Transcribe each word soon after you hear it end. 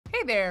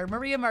Hey there,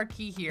 Maria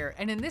Marquis here,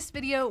 and in this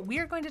video, we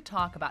are going to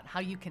talk about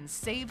how you can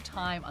save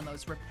time on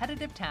those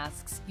repetitive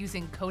tasks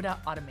using Coda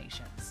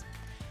automations.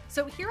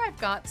 So here I've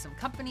got some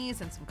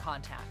companies and some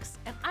contacts,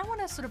 and I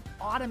want to sort of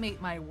automate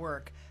my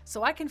work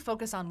so I can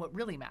focus on what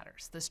really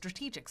matters, the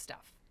strategic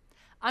stuff.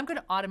 I'm going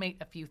to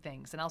automate a few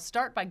things, and I'll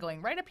start by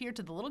going right up here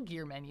to the little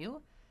gear menu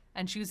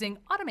and choosing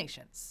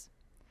automations.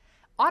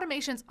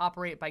 Automations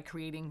operate by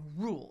creating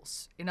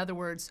rules. In other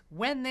words,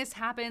 when this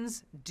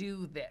happens,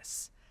 do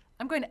this.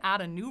 I'm going to add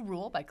a new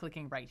rule by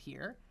clicking right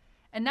here.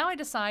 And now I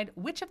decide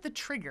which of the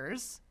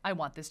triggers I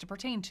want this to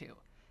pertain to.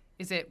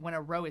 Is it when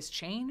a row is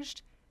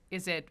changed?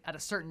 Is it at a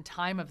certain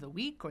time of the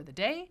week or the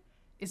day?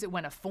 Is it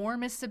when a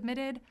form is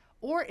submitted?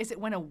 Or is it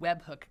when a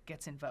webhook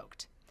gets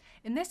invoked?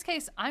 In this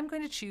case, I'm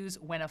going to choose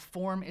when a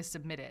form is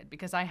submitted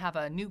because I have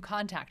a new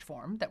contact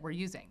form that we're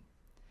using.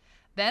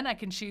 Then I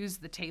can choose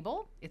the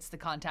table. It's the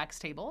contacts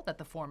table that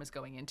the form is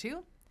going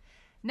into.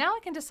 Now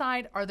I can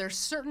decide, are there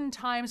certain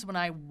times when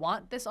I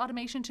want this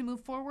automation to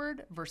move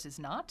forward versus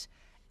not?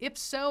 If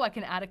so, I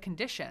can add a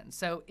condition.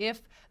 So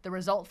if the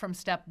result from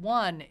step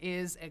 1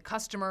 is a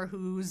customer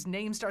whose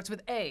name starts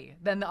with A,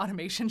 then the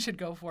automation should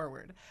go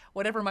forward.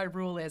 Whatever my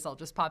rule is, I'll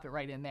just pop it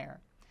right in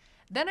there.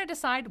 Then I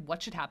decide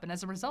what should happen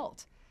as a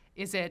result.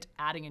 Is it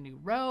adding a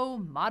new row,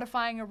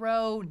 modifying a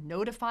row,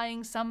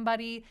 notifying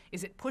somebody?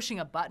 Is it pushing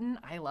a button?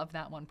 I love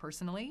that one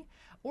personally.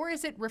 Or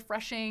is it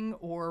refreshing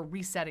or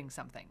resetting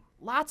something?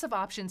 Lots of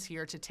options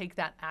here to take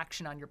that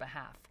action on your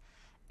behalf.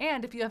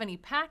 And if you have any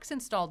packs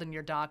installed in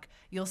your dock,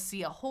 you'll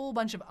see a whole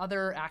bunch of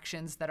other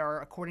actions that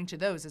are according to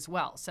those as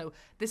well. So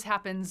this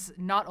happens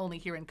not only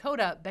here in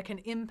Coda, but can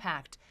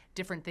impact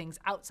different things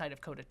outside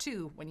of Coda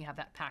too when you have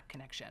that pack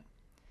connection.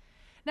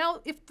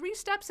 Now, if 3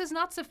 steps is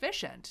not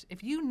sufficient,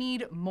 if you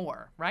need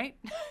more, right?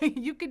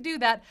 You could do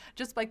that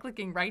just by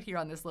clicking right here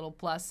on this little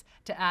plus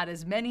to add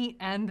as many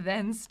and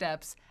then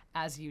steps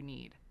as you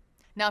need.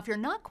 Now, if you're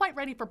not quite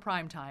ready for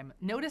prime time,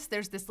 notice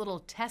there's this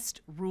little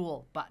test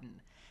rule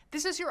button.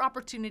 This is your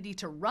opportunity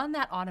to run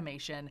that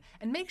automation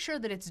and make sure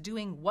that it's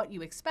doing what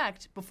you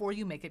expect before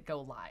you make it go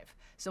live.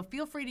 So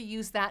feel free to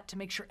use that to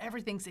make sure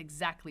everything's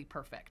exactly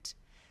perfect.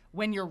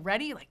 When you're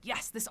ready, like,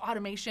 yes, this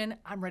automation,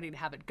 I'm ready to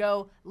have it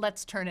go.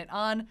 Let's turn it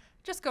on.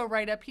 Just go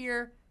right up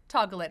here,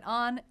 toggle it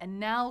on, and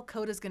now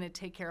Coda's going to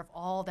take care of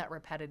all that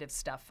repetitive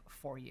stuff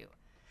for you.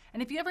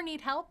 And if you ever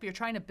need help, you're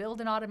trying to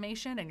build an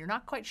automation and you're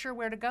not quite sure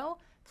where to go,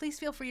 please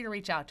feel free to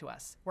reach out to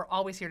us. We're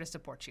always here to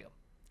support you.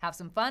 Have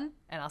some fun,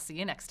 and I'll see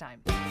you next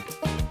time.